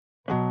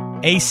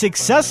A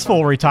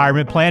successful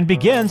retirement plan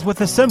begins with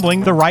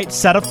assembling the right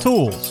set of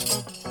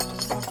tools.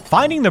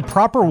 Finding the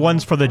proper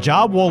ones for the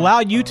job will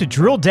allow you to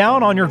drill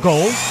down on your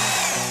goals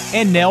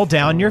and nail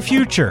down your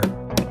future.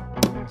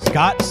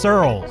 Scott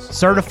Searles,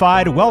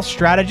 certified wealth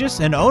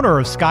strategist and owner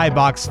of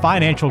Skybox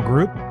Financial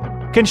Group,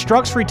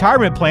 constructs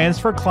retirement plans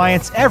for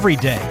clients every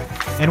day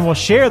and will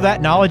share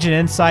that knowledge and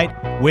insight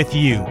with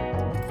you.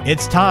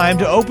 It's time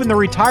to open the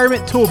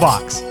retirement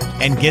toolbox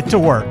and get to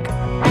work.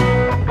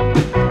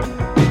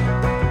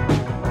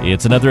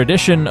 It's another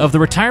edition of the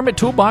Retirement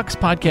Toolbox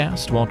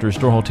podcast. Walter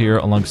Storholt here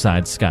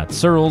alongside Scott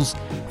Searles,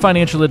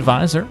 financial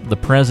advisor, the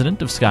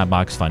president of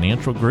Skybox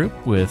Financial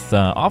Group, with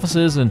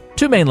offices in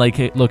two main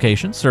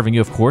locations, serving you,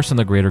 of course, in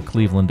the greater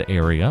Cleveland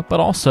area. But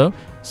also,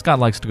 Scott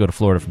likes to go to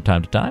Florida from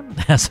time to time,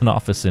 has an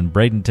office in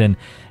Bradenton,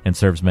 and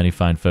serves many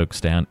fine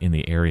folks down in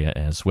the area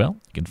as well.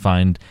 You can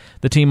find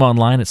the team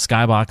online at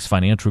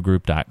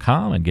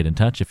skyboxfinancialgroup.com and get in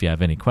touch if you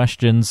have any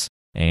questions.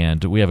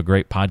 And we have a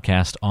great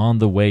podcast on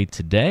the way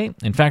today.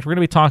 In fact, we're going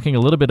to be talking a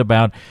little bit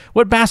about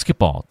what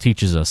basketball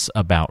teaches us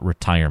about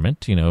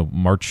retirement. You know,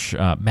 March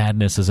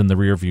Madness is in the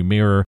rearview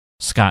mirror.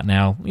 Scott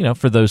now,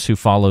 for those who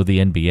follow the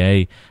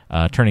NBA,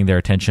 turning their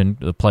attention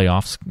to the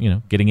playoffs,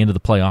 getting into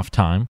the playoff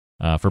time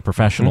for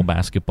professional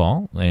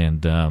basketball.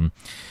 And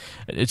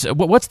what's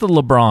the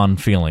LeBron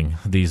feeling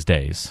these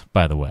days,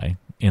 by the way,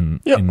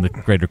 in the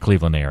greater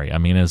Cleveland area? I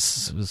mean,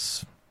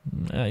 is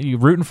you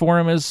rooting for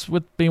him as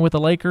with being with the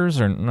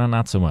Lakers, or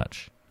not so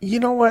much? You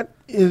know what?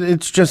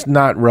 It's just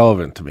not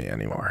relevant to me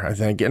anymore, I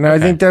think. And I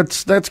think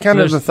that's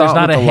kind of the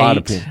thought with a lot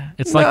of people.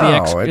 It's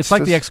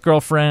like the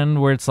ex-girlfriend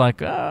where it's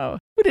like, oh,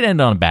 we didn't end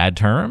on bad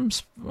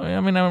terms. I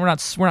mean, we're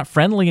not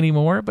friendly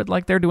anymore, but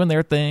like they're doing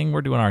their thing,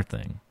 we're doing our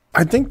thing.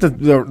 I think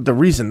the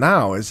reason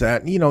now is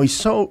that,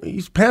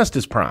 he's past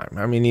his prime.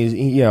 I mean,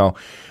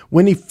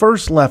 when he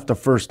first left the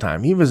first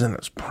time, he was in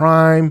his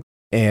prime.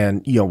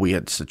 And, we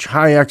had such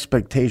high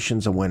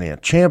expectations of winning a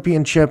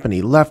championship, and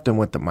he left and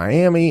went to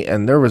Miami,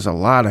 and there was a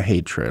lot of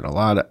hatred, a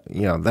lot of,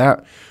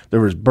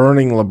 there was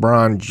burning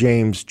LeBron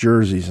James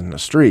jerseys in the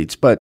streets.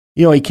 But,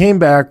 he came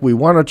back, we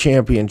won a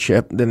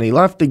championship, then he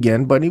left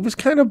again, but he was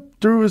kind of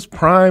through his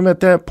prime at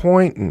that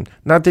point, and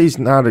not that he's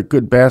not a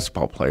good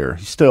basketball player,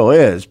 he still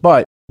is,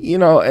 but,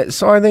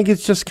 so I think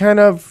it's just kind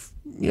of,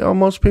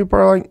 most people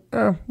are like,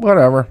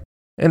 whatever.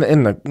 And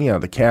the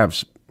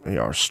Cavs,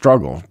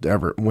 struggle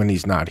ever when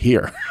he's not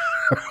here.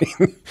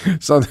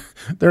 So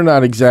they're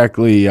not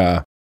exactly,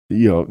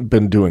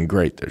 been doing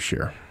great this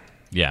year.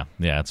 Yeah,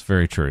 it's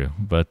very true.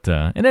 But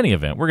in any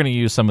event, we're going to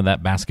use some of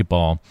that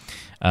basketball,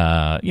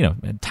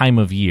 time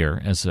of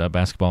year as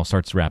basketball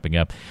starts wrapping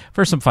up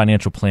for some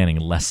financial planning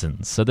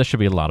lessons. So this should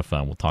be a lot of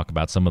fun. We'll talk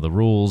about some of the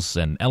rules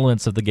and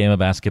elements of the game of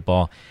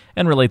basketball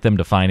and relate them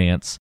to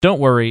finance. Don't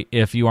worry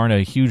if you aren't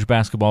a huge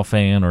basketball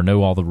fan or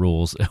know all the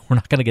rules. We're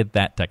not going to get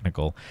that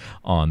technical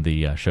on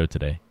the show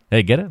today.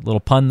 Hey, get it? Little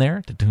pun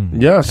there?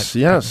 Yes.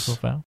 Technical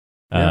foul?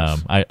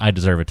 Yes. I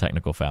deserve a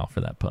technical foul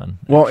for that pun.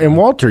 Well, and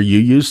Walter, you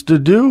used to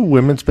do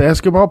women's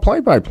basketball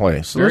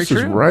play-by-play, so this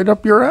is right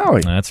up your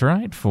alley. That's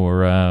right.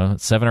 For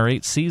 7 or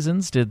 8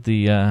 seasons, did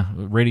the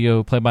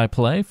radio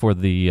play-by-play for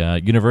the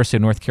University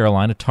of North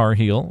Carolina Tar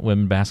Heel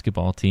women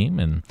basketball team,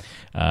 and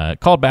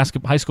called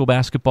high school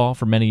basketball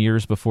for many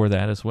years before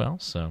that as well.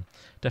 So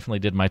definitely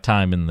did my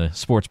time in the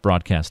sports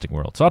broadcasting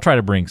world. So I'll try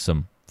to bring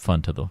some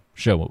fun to the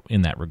show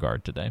in that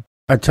regard today.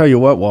 I tell you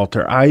what,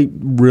 Walter, I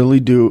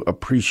really do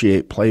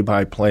appreciate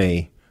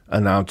play-by-play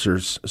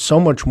announcers so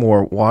much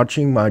more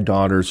watching my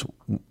daughter's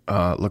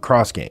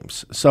lacrosse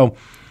games. So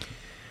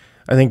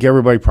I think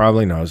everybody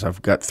probably knows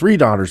I've got 3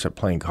 daughters that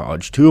play in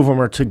college. 2 of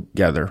them are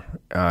together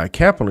at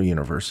Capital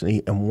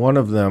University, and one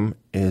of them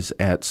is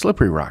at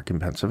Slippery Rock in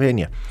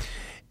Pennsylvania.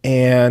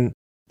 And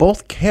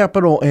both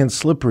Capital and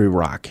Slippery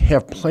Rock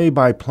have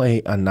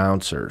play-by-play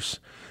announcers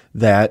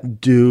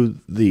that do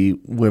the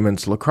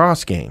women's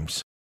lacrosse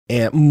games.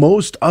 And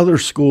most other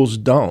schools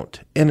don't.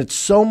 And it's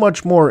so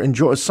much more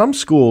enjoyable. Some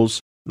schools,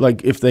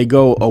 like if they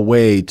go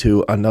away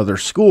to another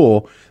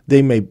school,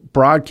 they may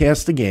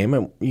broadcast the game.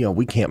 And,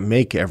 we can't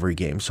make every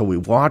game, so we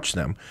watch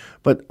them.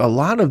 But a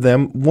lot of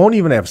them won't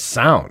even have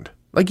sound.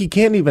 Like you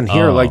can't even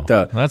hear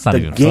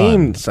the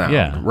game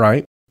sound,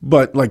 right?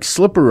 But like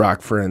Slippery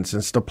Rock, for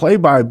instance, the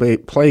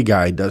play-by-play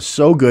guy does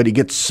so good. He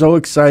gets so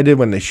excited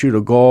when they shoot a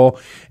goal,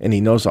 and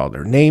he knows all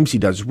their names. He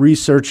does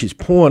research. He's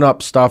pulling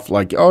up stuff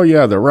like, oh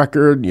yeah, the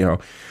record,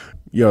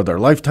 their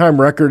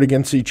lifetime record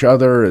against each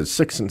other is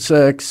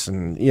 6-6,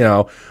 and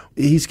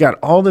he's got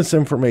all this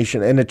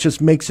information, and it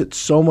just makes it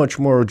so much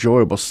more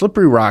enjoyable.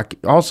 Slippery Rock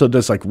also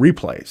does like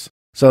replays,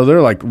 so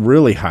they're like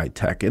really high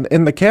tech.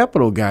 And the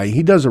Capital guy,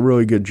 he does a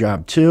really good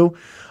job too.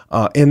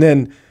 And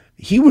then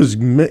he was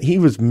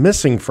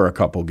missing for a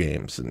couple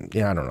games, and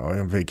I don't know,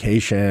 on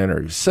vacation or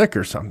he was sick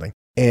or something.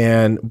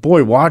 And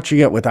boy, watching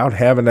it without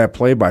having that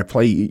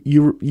play-by-play,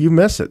 you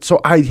miss it.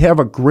 So I have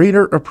a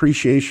greater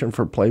appreciation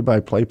for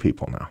play-by-play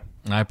people now.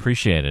 I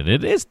appreciate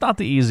it. It's not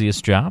the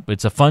easiest job.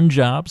 It's a fun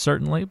job,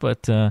 certainly,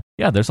 but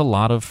there's a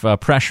lot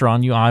of pressure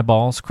on you,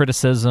 eyeballs,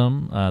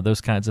 criticism,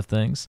 those kinds of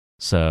things.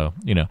 So,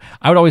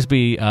 I would always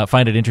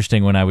find it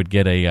interesting when I would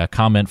get a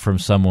comment from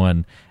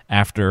someone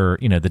after,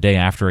 the day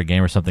after a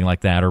game or something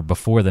like that, or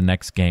before the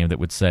next game, that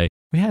would say,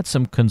 we had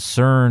some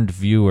concerned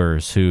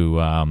viewers who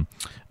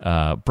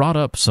brought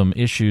up some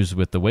issues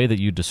with the way that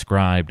you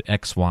described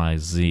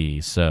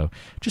XYZ. So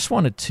just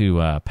wanted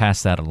to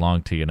pass that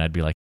along to you. And I'd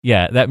be like,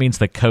 yeah, that means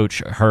the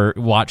coach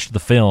watched the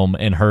film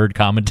and heard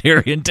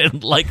commentary and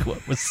didn't like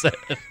what was said.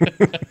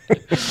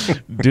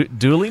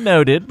 Duly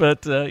noted,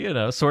 but,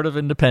 sort of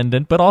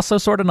independent, but also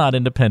sort of not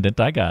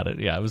independent. I got it.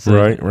 Yeah, it was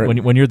right.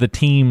 When you're the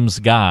team's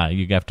guy,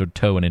 you have to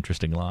toe an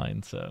interesting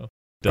line. So.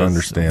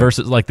 Understand.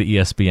 Versus like the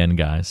ESPN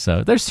guys.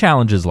 So there's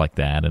challenges like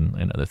that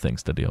and other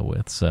things to deal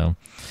with. So,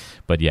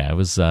 but yeah, it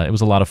was a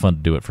lot of fun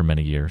to do it for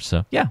many years.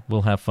 So yeah,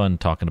 we'll have fun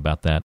talking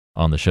about that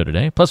on the show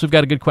today. Plus, we've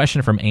got a good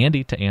question from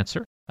Andy to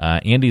answer.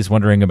 Andy's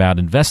wondering about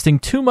investing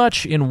too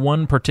much in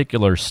one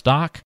particular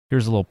stock.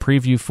 Here's a little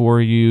preview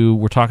for you.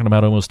 We're talking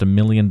about almost $1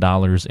 million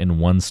in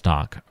one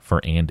stock for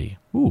Andy.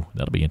 Ooh,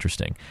 that'll be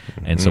interesting.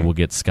 And so we'll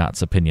get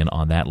Scott's opinion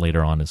on that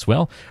later on as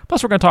well.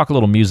 Plus, we're going to talk a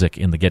little music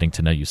in the Getting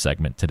to Know You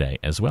segment today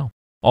as well.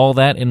 All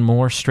that and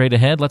more straight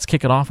ahead. Let's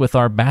kick it off with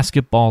our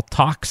basketball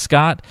talk,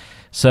 Scott.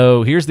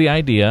 So here's the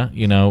idea.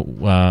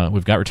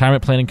 We've got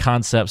retirement planning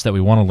concepts that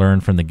we want to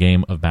learn from the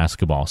game of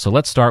basketball. So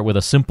let's start with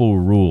a simple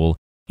rule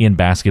in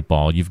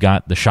basketball. You've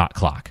got the shot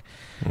clock.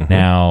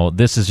 Now,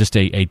 this is just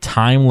a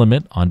time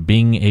limit on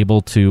being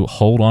able to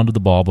hold onto the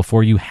ball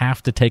before you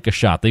have to take a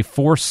shot. They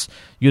force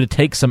you to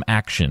take some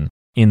action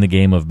in the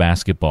game of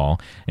basketball.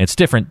 And it's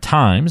different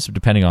times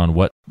depending on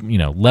what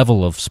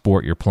level of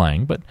sport you're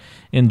playing, but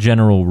in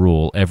general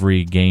rule,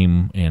 every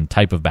game and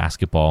type of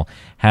basketball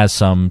has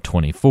some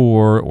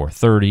 24 or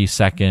 30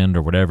 second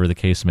or whatever the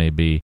case may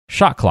be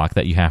shot clock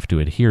that you have to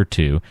adhere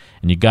to,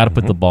 and you got to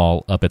put the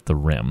ball up at the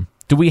rim.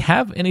 Do we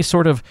have any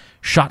sort of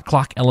shot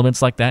clock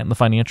elements like that in the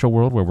financial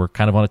world where we're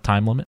kind of on a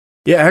time limit?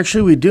 Yeah,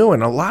 actually we do,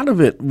 and a lot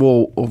of it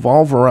will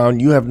evolve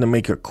around you having to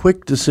make a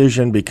quick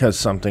decision because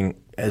something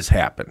has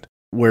happened,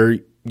 where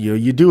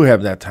you do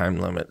have that time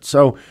limit.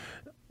 So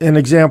an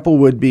example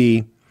would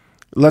be,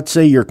 let's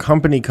say your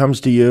company comes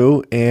to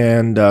you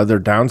and they're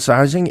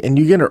downsizing and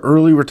you get an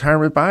early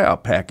retirement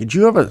buyout package.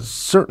 You have a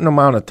certain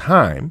amount of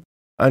time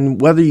on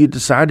whether you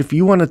decide if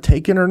you want to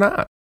take it or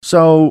not.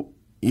 So,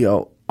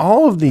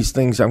 all of these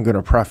things I'm going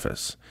to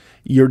preface.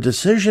 Your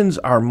decisions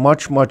are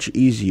much, much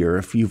easier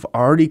if you've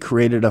already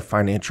created a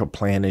financial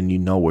plan and you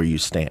know where you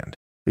stand.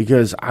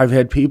 Because I've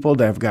had people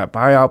that have got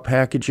buyout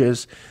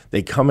packages.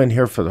 They come in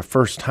here for the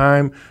first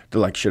time. They're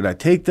like, should I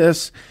take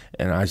this?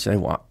 And I say,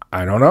 well,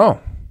 I don't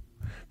know,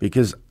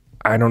 because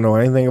I don't know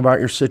anything about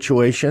your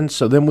situation.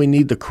 So then we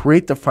need to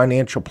create the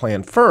financial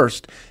plan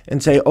first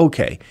and say,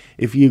 okay,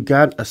 if you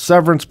got a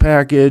severance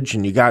package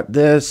and you got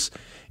this,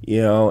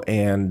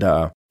 and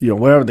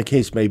whatever the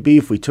case may be,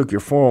 if we took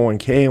your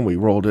 401k and we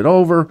rolled it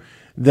over,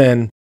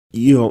 then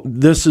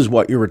this is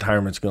what your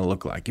retirement's going to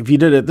look like. If you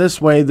did it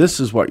this way, this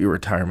is what your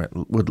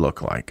retirement would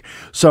look like.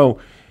 So,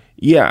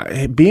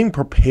 yeah, being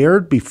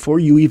prepared before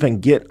you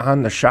even get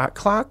on the shot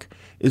clock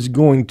is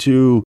going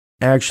to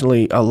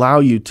actually allow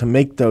you to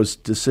make those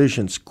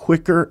decisions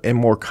quicker and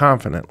more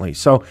confidently.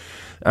 So,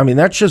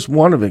 that's just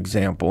one of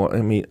example.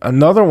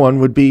 Another one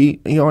would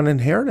be, an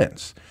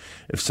inheritance.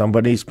 If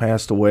somebody's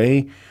passed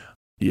away,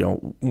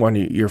 one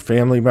of your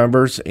family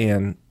members,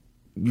 and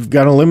you've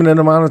got a limited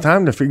amount of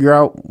time to figure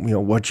out,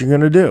 what you're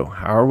going to do.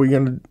 How are we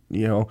going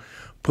to,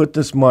 put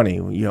this money?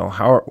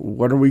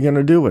 What are we going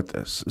to do with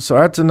this? So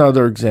that's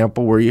another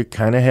example where you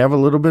kind of have a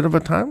little bit of a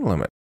time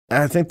limit.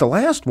 I think the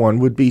last one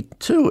would be,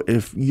 too,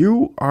 if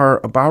you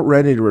are about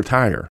ready to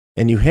retire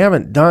and you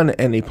haven't done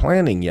any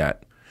planning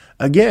yet,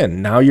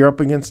 again, now you're up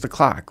against the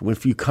clock.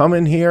 If you come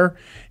in here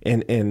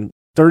and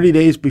 30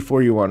 days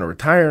before you want to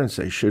retire and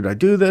say, should I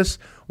do this?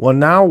 Well,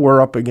 now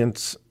we're up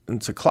against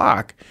the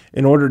clock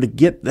in order to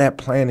get that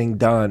planning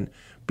done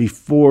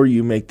before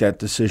you make that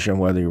decision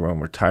whether you want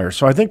to retire.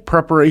 So I think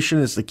preparation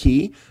is the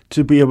key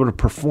to be able to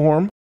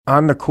perform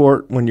on the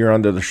court when you're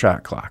under the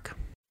shot clock.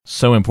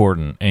 So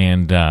important.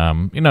 And,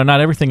 not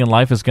everything in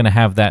life is going to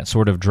have that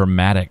sort of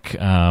dramatic,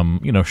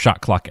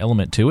 shot clock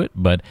element to it.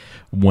 But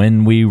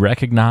when we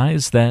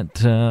recognize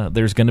that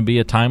there's going to be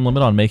a time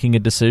limit on making a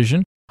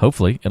decision,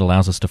 hopefully it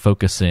allows us to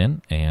focus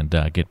in and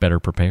get better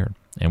prepared.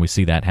 And we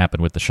see that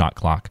happen with the shot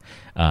clock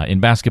in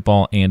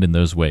basketball and in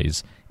those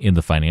ways in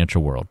the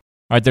financial world.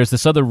 All right, there's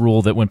this other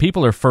rule that when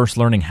people are first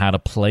learning how to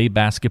play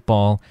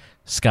basketball,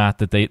 Scott,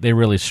 that they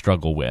really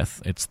struggle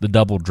with. It's the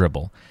double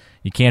dribble.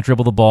 You can't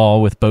dribble the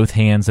ball with both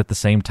hands at the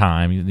same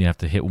time. You have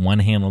to hit one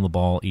hand on the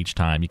ball each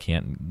time. You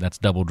can't. That's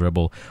double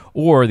dribble.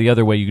 Or the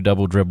other way you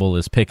double dribble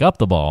is pick up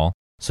the ball,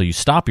 so you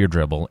stop your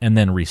dribble and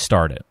then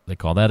restart it. They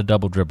call that a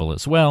double dribble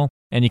as well,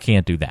 and you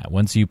can't do that.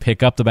 Once you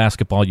pick up the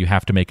basketball, you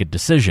have to make a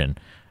decision.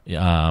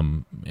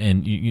 And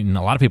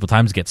a lot of people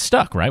times get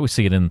stuck, right? We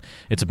see it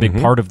it's a big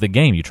part of the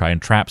game. You try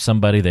and trap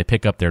somebody, they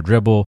pick up their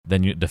dribble,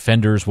 then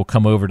defenders will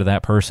come over to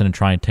that person and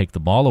try and take the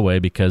ball away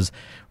because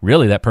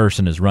really that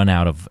person has run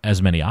out of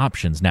as many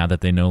options now that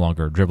they no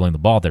longer are dribbling the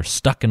ball. They're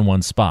stuck in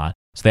one spot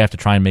So they have to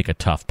try and make a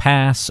tough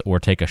pass or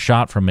take a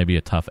shot from maybe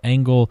a tough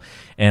angle,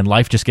 and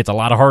life just gets a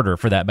lot harder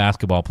for that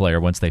basketball player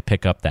once they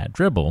pick up that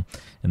dribble.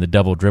 And the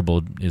double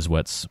dribble is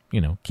what's,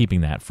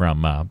 keeping that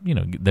from,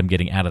 them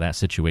getting out of that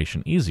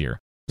situation easier.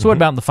 So what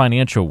about in the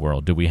financial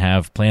world? Do we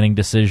have planning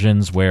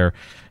decisions where,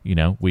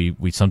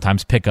 we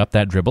sometimes pick up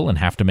that dribble and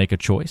have to make a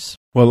choice?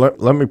 Well,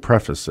 let me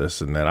preface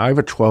this in that I have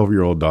a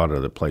 12-year-old daughter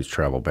that plays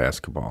travel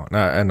basketball,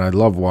 and I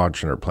love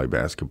watching her play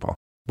basketball.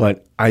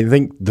 But I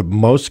think the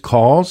most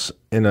calls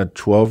in a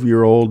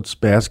 12-year-old's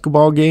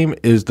basketball game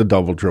is the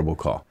double dribble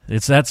call.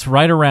 That's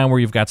right around where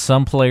you've got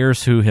some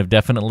players who have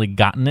definitely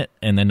gotten it,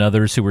 and then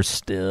others who are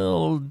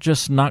still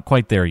just not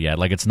quite there yet.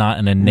 Like it's not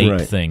an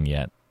innate thing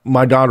yet.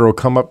 My daughter will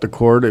come up the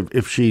court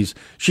if she's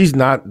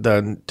not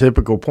the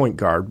typical point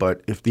guard,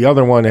 but if the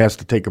other one has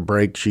to take a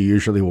break, she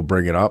usually will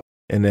bring it up.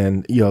 And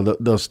then,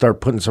 they'll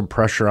start putting some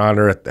pressure on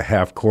her at the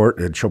half court,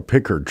 and she'll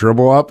pick her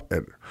dribble up,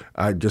 and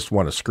I just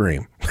want to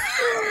scream.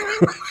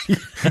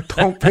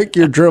 Don't pick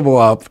your dribble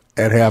up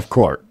at half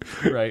court.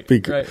 Right.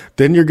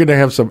 Then you're going to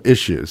have some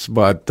issues.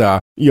 But,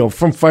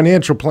 from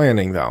financial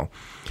planning, though,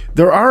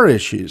 there are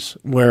issues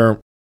where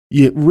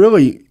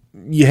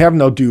you have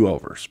no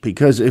do-overs,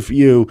 because if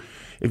you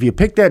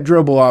pick that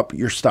dribble up,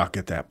 you're stuck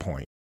at that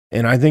point.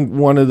 And I think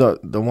one of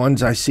the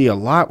ones I see a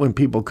lot when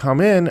people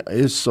come in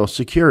is Social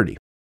Security.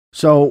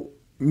 So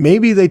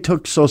maybe they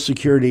took Social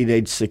Security at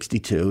age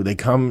 62. They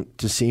come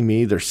to see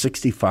me, they're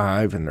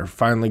 65, and they're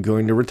finally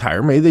going to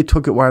retire. Maybe they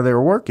took it while they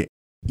were working.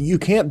 You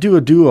can't do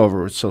a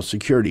do-over with Social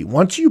Security.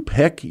 Once you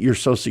pick your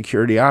Social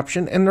Security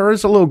option, and there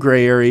is a little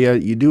gray area,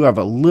 you do have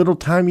a little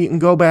time you can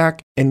go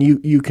back, and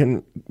you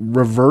can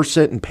reverse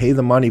it and pay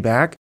the money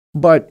back.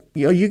 But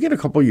you get a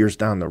couple years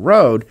down the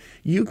road,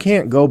 you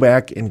can't go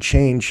back and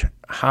change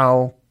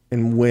how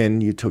and when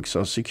you took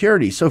Social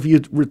Security. So if you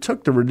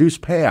took the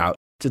reduced payout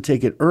to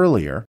take it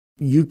earlier,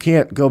 you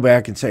can't go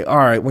back and say, all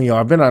right, well,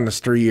 I've been on this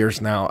 3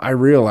 years now. I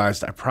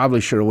realized I probably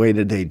should have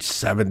waited age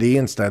 70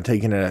 instead of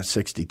taking it at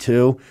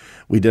 62.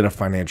 We did a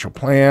financial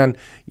plan.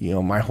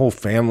 My whole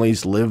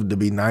family's lived to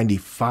be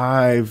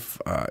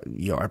 95.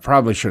 I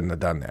probably shouldn't have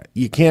done that.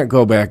 You can't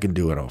go back and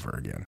do it over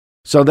again.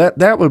 So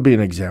that would be an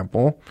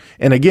example.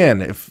 And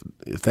again, if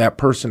that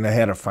person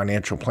had a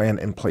financial plan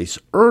in place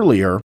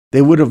earlier,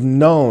 they would have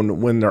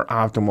known when their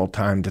optimal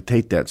time to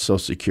take that Social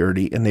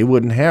Security, and they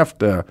wouldn't have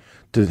to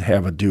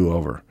have a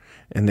do-over,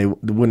 and they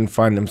wouldn't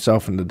find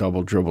themselves in the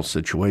double dribble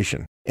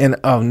situation. And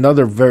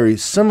another very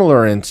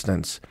similar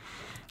instance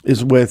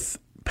is with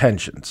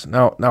pensions.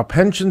 Now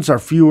pensions are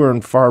fewer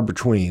and far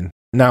between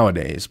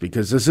nowadays,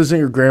 because this isn't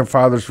your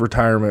grandfather's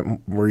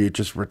retirement where you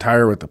just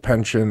retire with a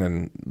pension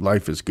and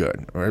life is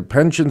good. Right?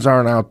 Pensions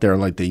aren't out there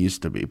like they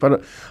used to be,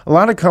 but a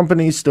lot of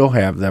companies still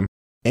have them.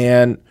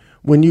 And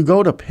when you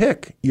go to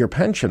pick your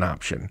pension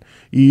option,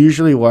 you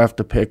usually will have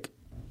to pick,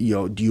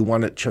 do you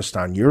want it just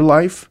on your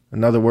life?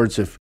 In other words,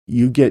 if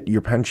you get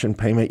your pension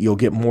payment, you'll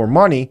get more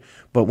money,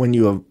 but when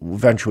you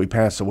eventually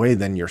pass away,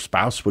 then your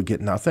spouse would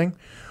get nothing.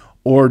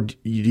 Or do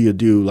you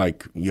do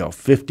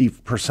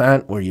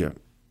 50% where you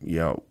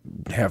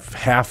have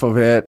half of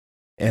it,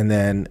 and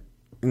then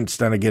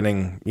instead of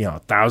getting,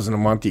 $1,000 a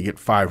month, you get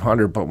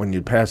 $500, but when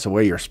you pass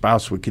away, your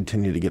spouse would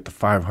continue to get the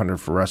 $500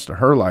 for the rest of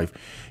her life.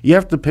 You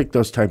have to pick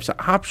those types of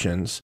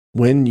options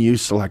when you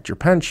select your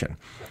pension.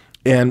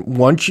 And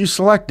once you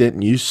select it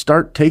and you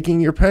start taking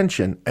your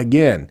pension,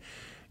 again,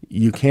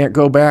 you can't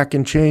go back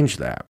and change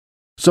that.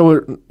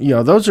 So,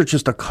 those are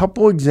just a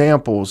couple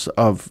examples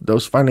of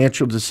those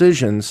financial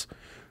decisions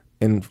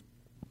in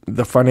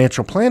the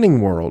financial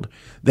planning world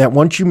that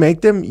once you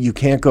make them, you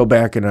can't go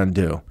back and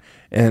undo.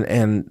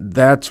 And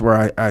that's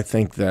where I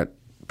think that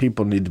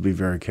people need to be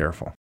very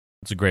careful.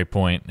 That's a great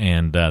point.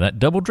 And that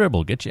double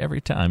dribble gets you every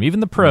time. Even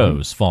the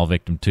pros fall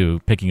victim to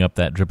picking up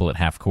that dribble at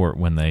half court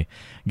when they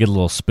get a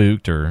little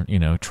spooked or,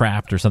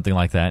 trapped or something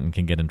like that and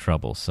can get in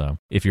trouble. So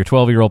if you're a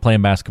 12-year-old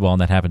playing basketball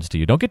and that happens to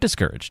you, don't get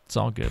discouraged. It's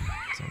all good.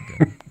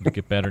 You'll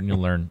get better and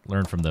you'll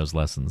learn from those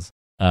lessons.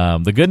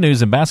 The good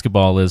news in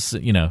basketball is,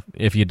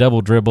 if you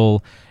double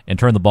dribble and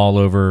turn the ball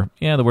over,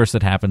 the worst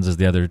that happens is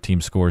the other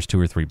team scores 2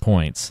 or 3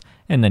 points.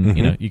 And then,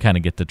 you kind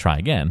of get to try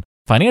again.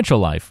 Financial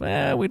life,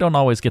 we don't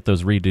always get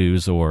those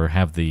redos or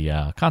have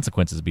the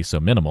consequences be so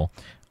minimal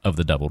of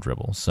the double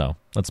dribble. So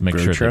let's make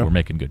sure that we're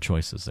making good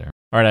choices there.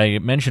 All right, I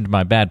mentioned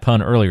my bad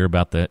pun earlier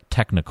about the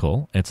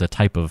technical. It's a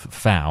type of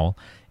foul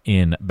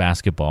in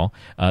basketball.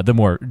 The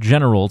more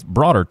general,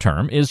 broader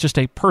term is just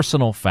a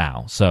personal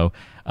foul. So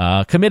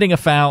committing a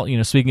foul,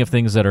 speaking of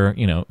things that are,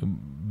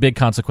 big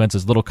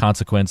consequences, little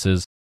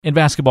consequences, in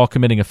basketball,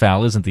 committing a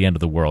foul isn't the end of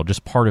the world,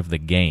 just part of the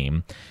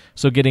game.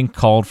 So getting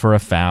called for a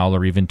foul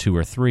or even 2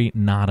 or 3,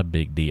 not a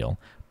big deal.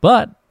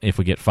 But if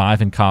we get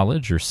 5 in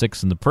college or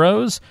 6 in the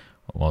pros,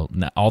 well,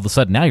 all of a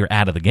sudden now you're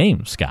out of the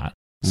game, Scott.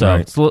 So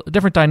It's a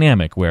different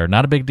dynamic where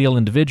not a big deal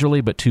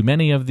individually, but too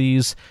many of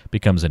these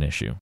becomes an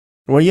issue.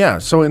 Well, yeah.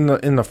 So in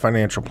the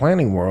financial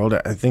planning world,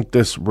 I think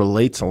this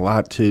relates a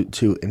lot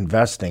to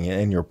investing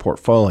in your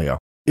portfolio.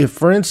 If,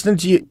 for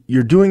instance,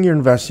 you're doing your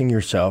investing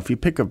yourself, you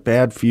pick a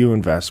bad few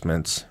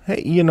investments,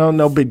 hey,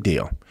 no big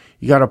deal.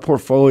 You got a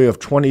portfolio of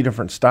 20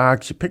 different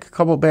stocks. You pick a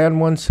couple bad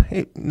ones.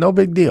 Hey, no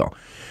big deal.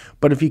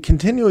 But if you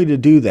continue to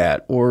do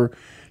that, or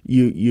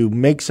you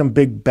make some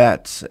big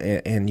bets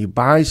and you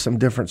buy some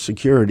different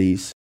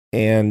securities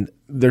and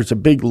there's a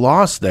big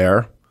loss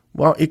there,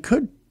 well, it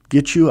could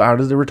get you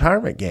out of the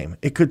retirement game.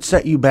 It could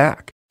set you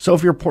back. So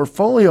if your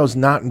portfolio is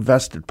not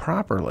invested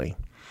properly,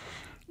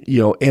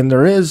 and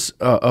there is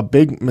a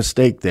big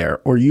mistake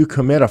there, or you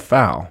commit a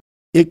foul,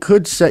 it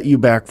could set you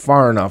back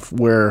far enough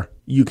where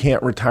you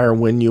can't retire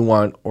when you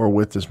want or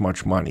with as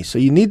much money. So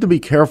you need to be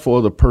careful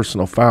of the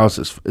personal fouls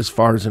as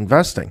far as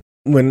investing.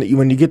 When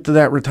you get to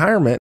that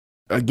retirement,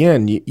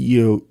 again,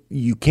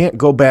 you can't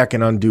go back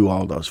and undo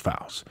all those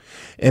fouls.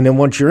 And then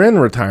once you're in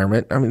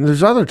retirement,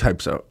 there's other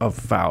types of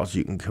fouls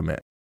you can commit.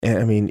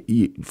 And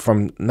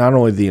from not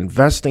only the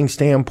investing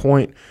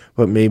standpoint,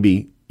 but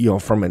maybe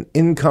from an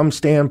income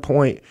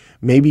standpoint,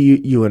 maybe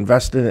you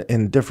invested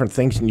in different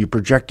things and you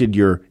projected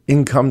your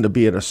income to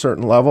be at a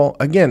certain level.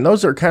 Again,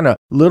 those are kind of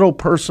little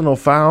personal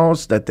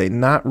fouls that they're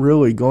not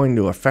really going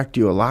to affect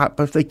you a lot.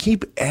 But if they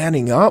keep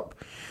adding up,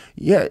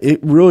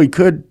 it really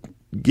could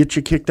get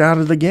you kicked out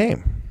of the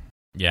game.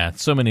 Yeah,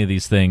 so many of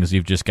these things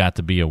you've just got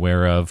to be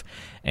aware of,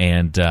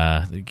 and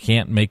you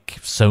can't make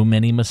so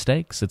many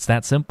mistakes. It's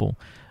that simple.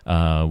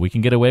 We can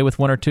get away with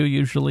one or two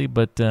usually,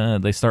 but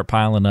they start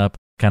piling up.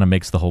 Kind of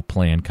makes the whole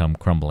plan come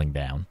crumbling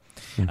down.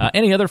 Mm-hmm.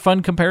 Any other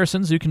fun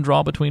comparisons you can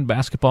draw between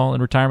basketball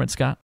and retirement,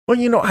 Scott? Well,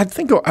 I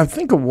think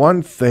of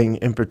one thing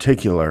in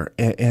particular,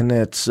 and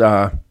it's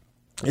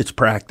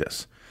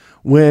practice.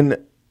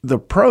 When the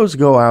pros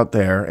go out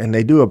there and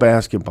they do a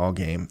basketball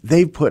game,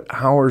 they put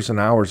hours and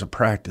hours of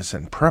practice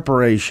and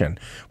preparation,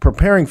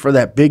 preparing for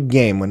that big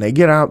game. When they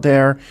get out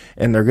there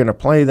and they're going to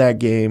play that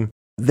game,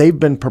 they've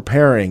been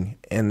preparing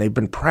and they've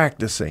been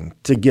practicing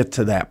to get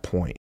to that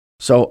point.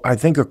 So I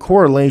think a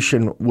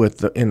correlation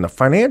in the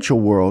financial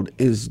world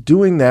is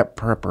doing that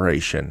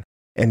preparation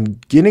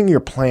and getting your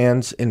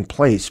plans in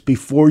place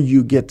before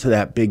you get to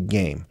that big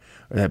game.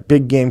 That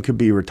big game could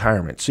be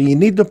retirement. So you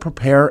need to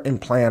prepare and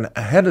plan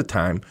ahead of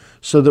time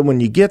so that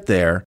when you get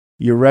there,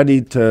 you're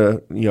ready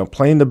to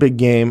play in the big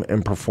game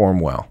and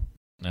perform well.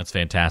 That's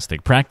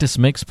fantastic. Practice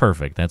makes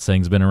perfect. That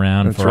saying's been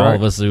around That's for right. all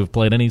of us who've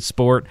played any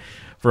sport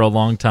for a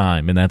long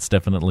time, and that's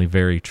definitely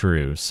very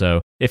true.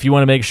 So if you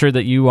want to make sure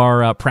that you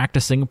are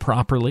practicing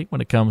properly when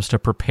it comes to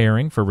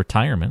preparing for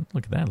retirement,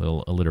 look at that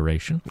little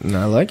alliteration.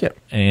 I like it.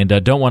 And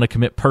don't want to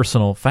commit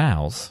personal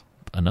fouls,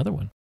 another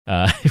one.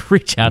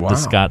 Reach out to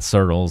Scott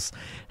Searles,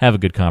 have a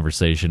good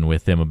conversation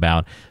with him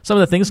about some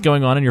of the things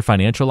going on in your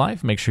financial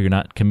life. Make sure you're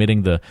not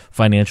committing the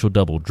financial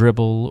double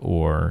dribble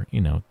or,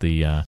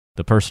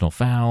 the personal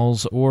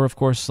fouls, or, of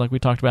course, like we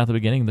talked about at the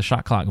beginning, the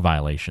shot clock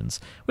violations.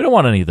 We don't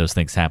want any of those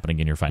things happening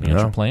in your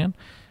financial plan.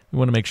 We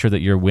want to make sure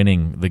that you're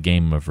winning the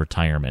game of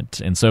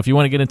retirement. And so if you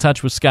want to get in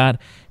touch with Scott,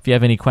 if you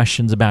have any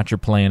questions about your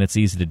plan, it's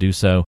easy to do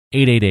so.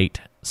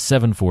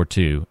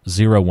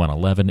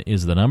 888-742-0111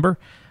 is the number,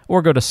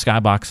 or go to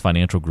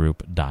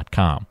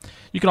skyboxfinancialgroup.com.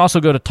 You can also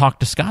go to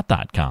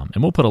talktoscott.com,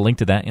 and we'll put a link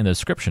to that in the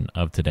description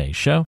of today's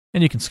show.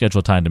 And you can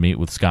schedule time to meet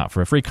with Scott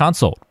for a free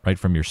consult right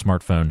from your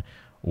smartphone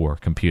or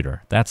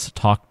computer. That's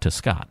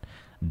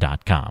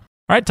talktoscott.com. All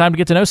right, time to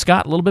get to know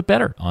Scott a little bit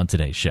better on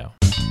today's show.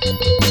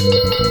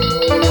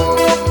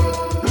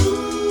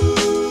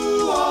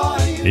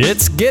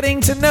 It's getting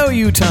to know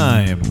you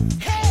time.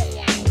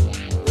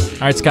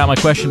 All right, Scott, my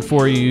question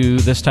for you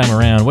this time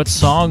around, what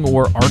song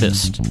or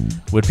artist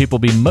would people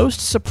be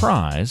most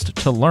surprised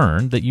to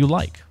learn that you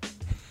like?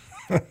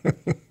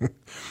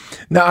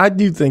 Now, I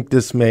do think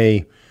this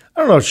may,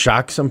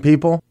 shock some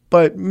people,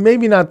 but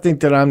maybe not think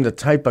that I'm the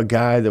type of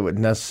guy that would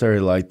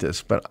necessarily like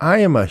this. But I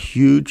am a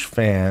huge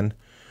fan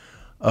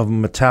of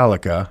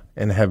Metallica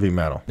and heavy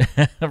metal.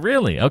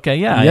 Really? Okay,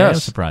 yeah, Yes. I am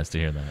surprised to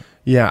hear that.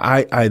 Yeah,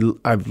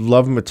 I've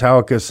loved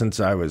Metallica since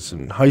I was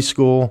in high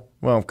school,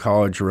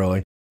 college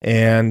really.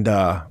 And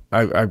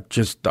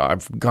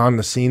I've gone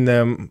to see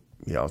them,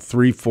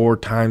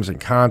 3-4 times in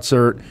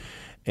concert.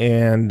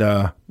 And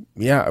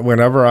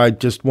whenever I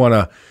just want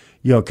to,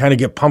 kind of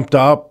get pumped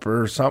up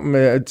or something,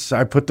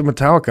 I put the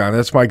Metallica on.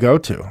 That's my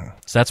go-to.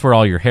 So that's where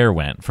all your hair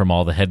went from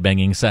all the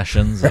headbanging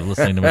sessions of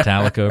listening to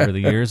Metallica over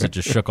the years. It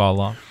just shook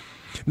all off.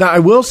 Now, I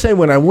will say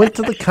when I went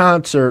to the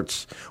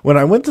concerts,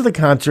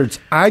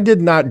 I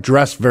did not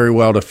dress very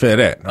well to fit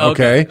in.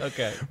 Okay.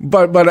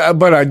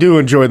 But I do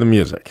enjoy the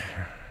music.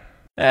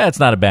 It's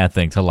not a bad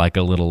thing to like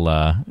a little,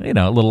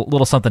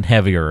 little something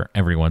heavier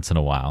every once in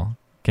a while.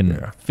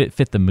 Can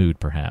fit the mood,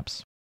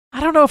 perhaps. I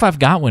don't know if I've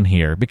got one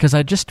here because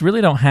I just really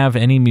don't have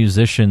any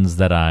musicians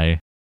that I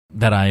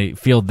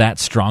feel that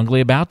strongly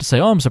about to say,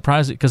 oh, I'm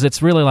surprised, because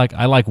it's really like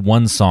I like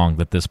one song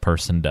that this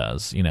person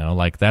does.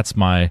 Like that's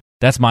my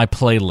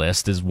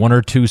playlist is one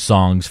or two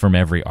songs from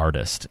every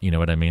artist. You know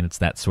what I mean? It's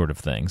that sort of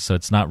thing. So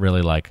it's not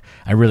really like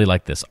I really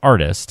like this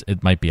artist.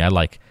 It might be I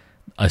like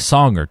a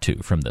song or two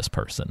from this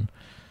person.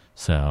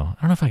 So I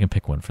don't know if I can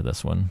pick one for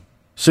this one.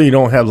 So you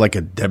don't have like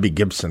a Debbie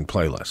Gibson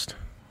playlist?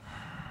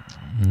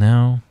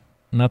 No,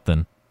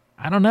 nothing.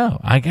 I don't know.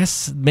 I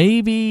guess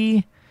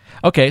maybe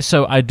Okay,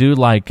 so I do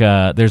like,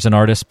 there's an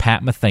artist,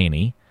 Pat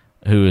Metheny,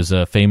 who is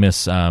a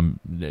famous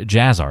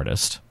jazz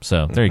artist.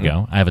 So there you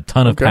go. I have a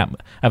ton of Pat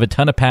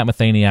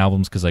Metheny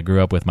albums because I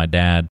grew up with my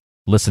dad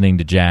listening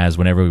to jazz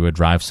whenever we would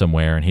drive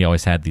somewhere, and he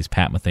always had these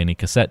Pat Metheny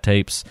cassette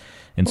tapes,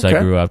 and so I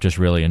grew up just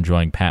really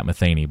enjoying Pat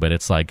Metheny. But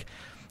it's like,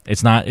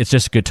 it's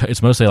just guitar.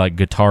 It's mostly like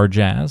guitar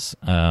jazz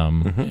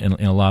in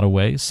a lot of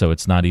ways. So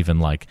it's not even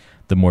like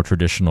the more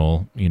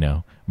traditional,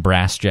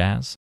 brass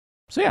jazz.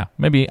 So yeah,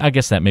 maybe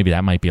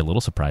that might be a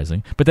little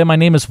surprising. But then my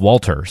name is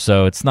Walter,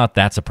 so it's not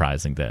that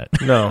surprising that.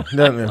 No.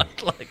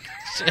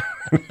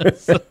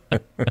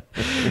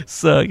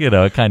 So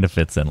it kind of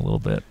fits in a little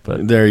bit.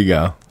 But there you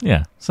go.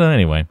 Yeah. So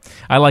anyway,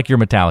 I like your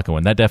Metallica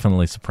one. That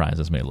definitely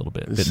surprises me a little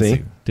bit.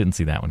 Didn't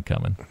see that one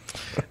coming.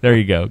 There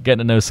you go. Getting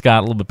to know Scott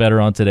a little bit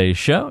better on today's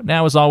show.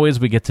 Now, as always,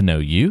 we get to know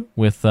you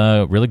with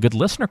a really good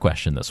listener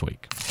question this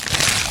week.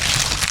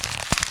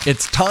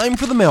 It's time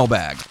for the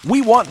mailbag.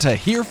 We want to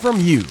hear from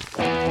you.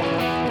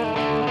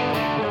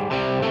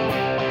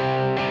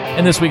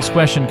 And this week's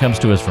question comes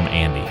to us from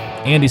Andy.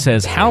 Andy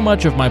says, how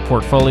much of my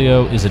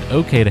portfolio is it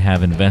okay to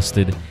have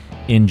invested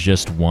in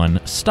just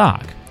one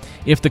stock?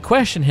 If the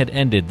question had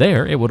ended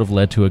there, it would have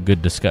led to a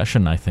good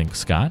discussion, I think,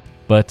 Scott.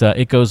 But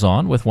it goes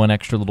on with one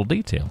extra little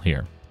detail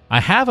here.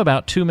 I have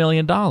about $2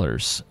 million,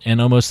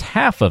 and almost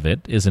half of it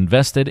is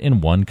invested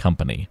in one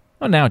company.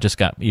 Well, now it just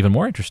got even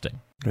more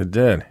interesting. It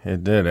did,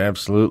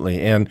 absolutely.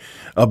 And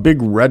a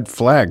big red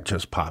flag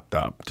just popped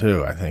up,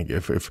 too, I think.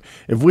 If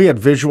we had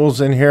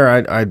visuals in here,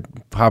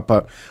 I'd pop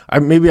up.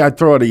 I'd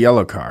throw out a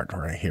yellow card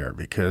right here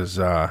because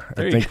I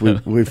think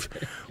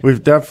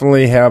we've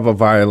definitely have a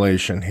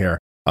violation here.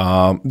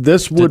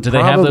 This would do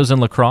they have those in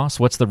lacrosse?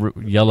 What's the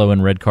yellow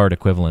and red card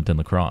equivalent in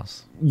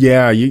lacrosse?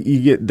 Yeah, you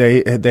get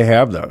they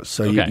have those.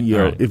 So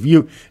right. if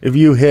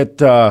you hit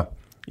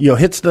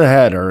hits to the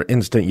head or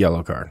instant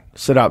yellow card,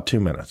 sit out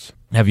 2 minutes.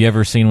 Have you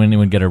ever seen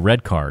anyone get a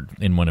red card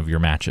in one of your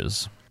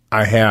matches?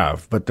 I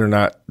have, but they're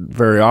not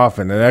very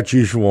often, and that's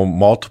usual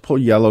multiple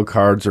yellow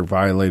cards or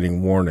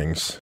violating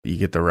warnings. You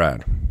get the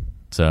red.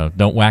 So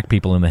don't whack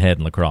people in the head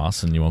in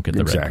lacrosse, and you won't get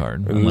the red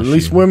card. At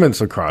least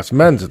women's lacrosse.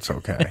 Men's, it's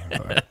okay.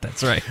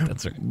 That's right.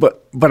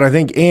 But I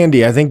think, Andy,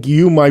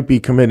 you might be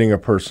committing a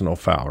personal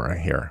foul right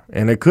here,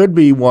 and it could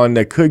be one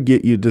that could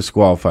get you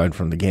disqualified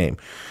from the game.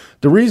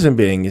 The reason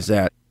being is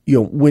that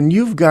when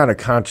you've got a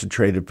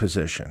concentrated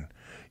position,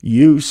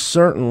 you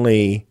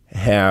certainly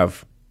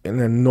have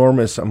an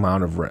enormous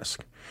amount of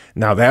risk.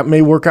 Now, that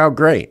may work out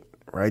great,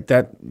 right?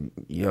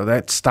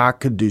 That stock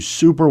could do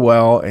super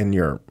well, and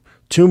your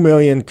 $2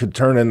 million could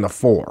turn into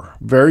 $4 million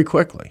very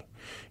quickly,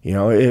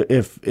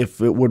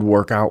 if it would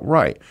work out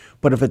right.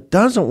 But if it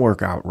doesn't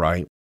work out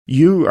right,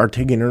 you are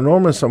taking an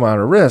enormous amount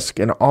of risk,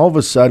 and all of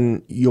a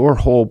sudden your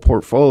whole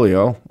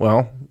portfolio,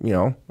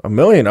 $1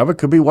 million of it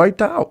could be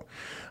wiped out.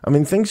 I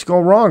mean, things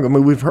go wrong. I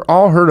mean, we've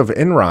all heard of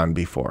Enron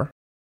before.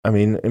 I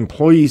mean,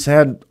 employees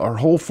had our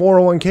whole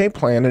 401k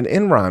plan in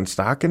Enron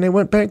stock, and they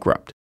went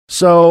bankrupt.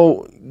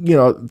 So,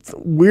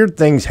 weird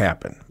things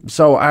happen.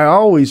 So I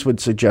always would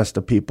suggest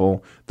to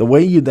people the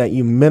way that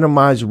you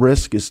minimize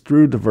risk is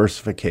through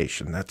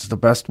diversification. That's the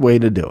best way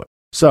to do it.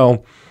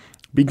 So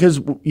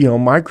because,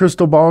 my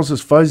crystal ball is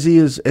as fuzzy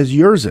as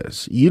yours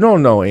is. You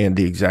don't know,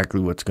 Andy,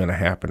 exactly what's going to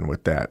happen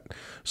with that.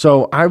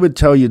 So I would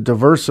tell you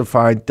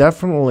deversify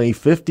definitely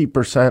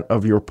 50%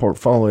 of your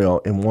portfolio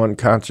in one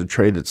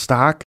concentrated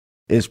stock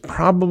is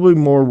probably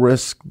more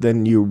risk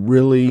than you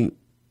really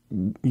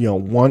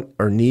want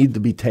or need to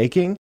be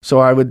taking. So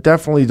I would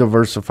definitely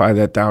diversify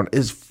that down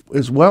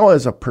as well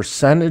as a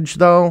percentage,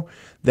 though,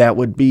 that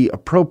would be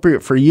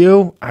appropriate for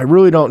you. I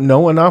really don't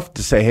know enough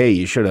to say, hey,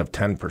 you should have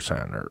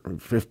 10% or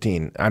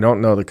 15%. I don't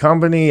know the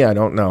company. I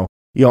don't know,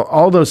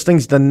 all those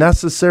things to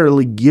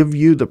necessarily give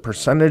you the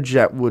percentage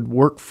that would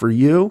work for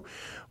you.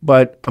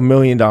 But $1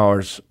 million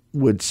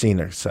would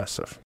seem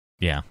excessive.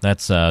 Yeah,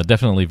 that's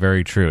definitely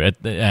very true.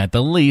 At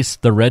the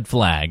least, the red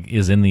flag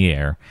is in the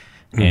air,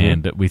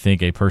 and we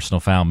think a personal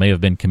foul may have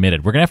been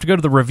committed. We're going to have to go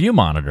to the review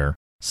monitor,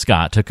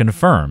 Scott, to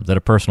confirm that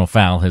a personal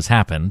foul has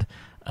happened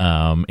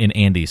in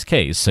Andy's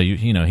case. So,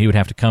 he would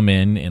have to come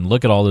in and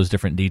look at all those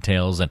different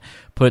details and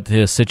put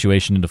his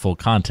situation into full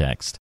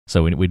context.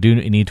 So we do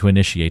need to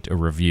initiate a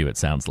review, it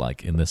sounds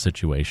like, in this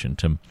situation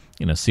to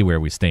see where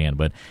we stand.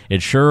 But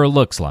it sure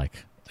looks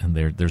like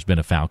there's been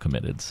a foul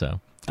committed, so...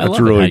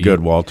 That's really good,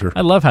 Walter.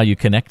 I love how you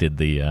connected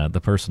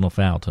the personal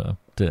foul to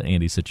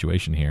Andy's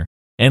situation here.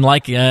 And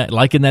like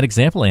in that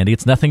example, Andy,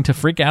 it's nothing to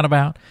freak out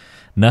about,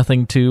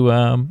 nothing to,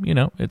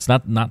 it's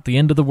not the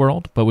end of the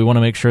world, but we want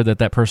to make sure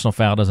that personal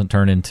foul doesn't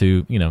turn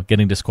into,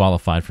 getting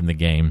disqualified from the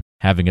game,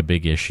 having a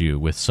big issue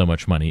with so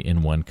much money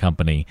in one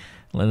company.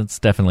 Let's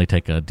definitely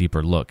take a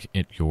deeper look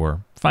at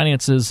your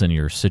finances and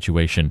your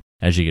situation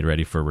as you get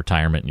ready for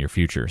retirement in your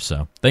future.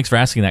 So thanks for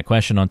asking that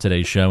question on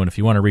today's show. And if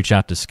you want to reach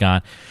out to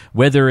Scott,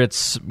 whether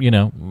it's,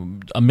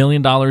 $1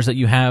 million that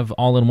you have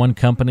all in one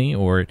company,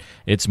 or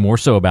it's more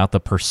so about the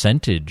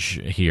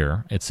percentage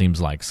here, it seems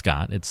like,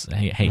 Scott, it's,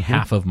 hey,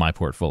 half of my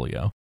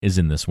portfolio. is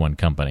in this one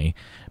company.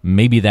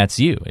 Maybe that's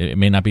you. It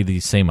may not be the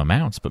same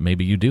amounts, but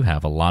maybe you do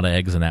have a lot of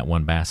eggs in that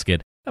one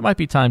basket. It might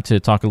be time to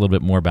talk a little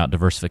bit more about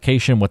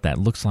diversification, what that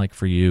looks like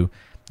for you,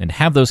 and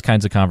have those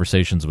kinds of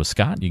conversations with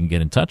Scott. You can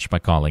get in touch by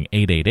calling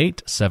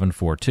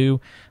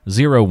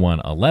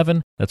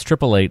 888-742-0111. That's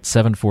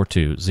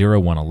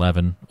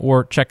 888-742-0111.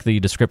 Or check the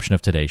description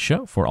of today's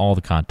show for all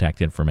the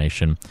contact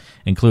information,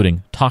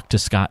 including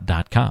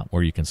talktoscott.com,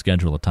 where you can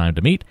schedule a time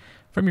to meet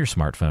from your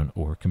smartphone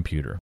or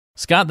computer.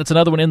 Scott, that's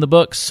another one in the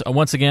books.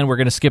 Once again, we're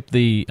going to skip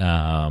the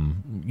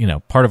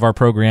part of our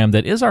program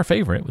that is our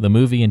favorite, the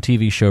movie and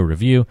TV show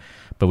review,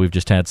 but we've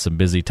just had some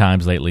busy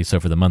times lately, so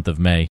for the month of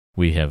May,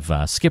 we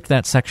have skipped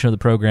that section of the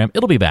program.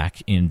 It'll be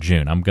back in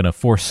June. I'm going to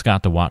force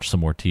Scott to watch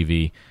some more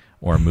TV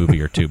or a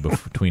movie or two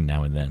between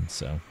now and then,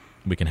 so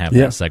we can have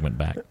that segment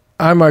back.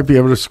 I might be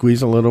able to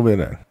squeeze a little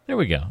bit in. There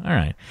we go. All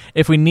right.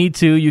 If we need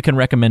to, you can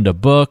recommend a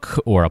book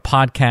or a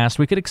podcast.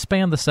 We could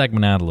expand the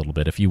segment out a little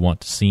bit if you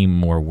want to seem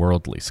more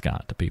worldly,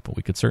 Scott, to people.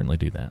 We could certainly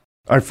do that.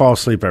 I fall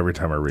asleep every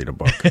time I read a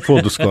book.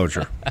 Full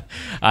disclosure.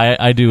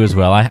 I do as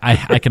well.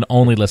 I can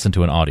only listen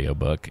to an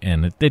audiobook,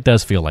 and it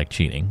does feel like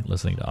cheating,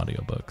 listening to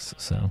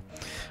audiobooks.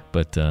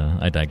 But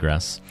I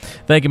digress.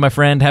 Thank you, my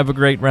friend. Have a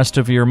great rest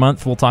of your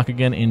month. We'll talk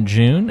again in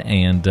June,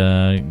 and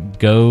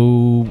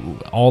go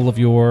all of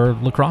your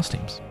lacrosse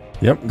teams.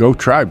 Yep, go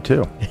Tribe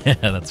too. Yeah,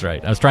 that's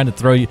right. I was trying to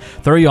throw you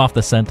off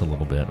the scent a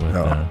little bit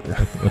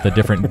with a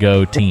different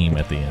go team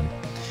at the end.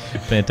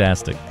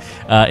 Fantastic.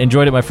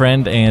 Enjoyed it, my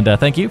friend, and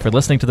thank you for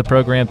listening to the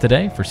program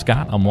today. For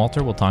Scott, I'm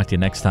Walter. We'll talk to you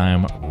next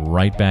time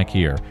right back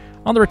here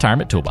on the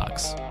Retirement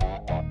Toolbox.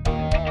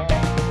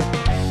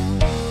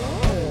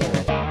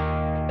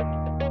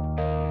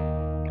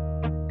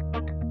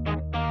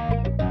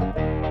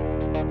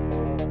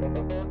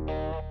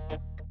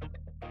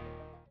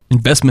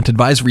 Investment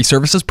advisory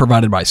services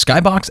provided by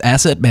Skybox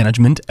Asset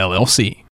Management, LLC.